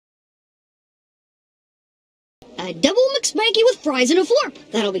a double McSpanky with fries and a florp.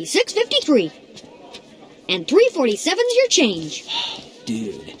 That'll be $6.53. And $3.47's your change.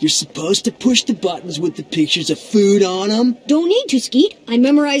 Dude, you're supposed to push the buttons with the pictures of food on them? Don't need to, Skeet. I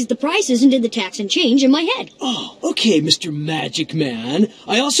memorized the prices and did the tax and change in my head. Oh, okay, Mr. Magic Man.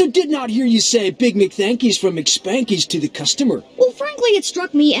 I also did not hear you say Big McThankies from McSpankies to the customer. Well, frankly, it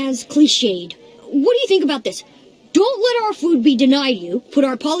struck me as cliched. What do you think about this? Don't let our food be denied you. Put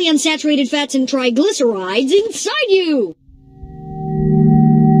our polyunsaturated fats and triglycerides inside you.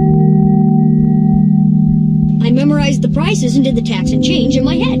 I memorized the prices and did the tax and change in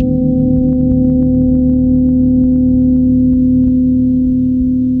my head.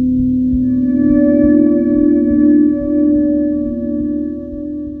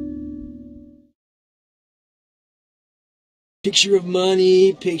 Picture of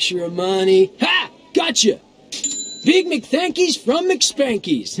money, picture of money. Ha! Gotcha! Big McThankies from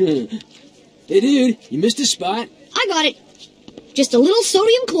McSpankies. Hey, dude, you missed a spot. I got it. Just a little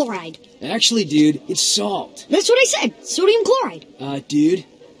sodium chloride. Actually, dude, it's salt. That's what I said. Sodium chloride. Dude,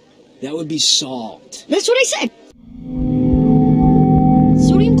 that would be salt. That's what I said.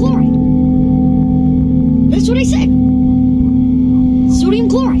 Sodium chloride. That's what I said. Sodium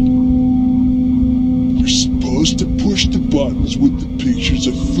chloride. You're supposed to push the buttons with the pictures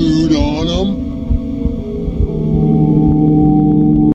of food on them?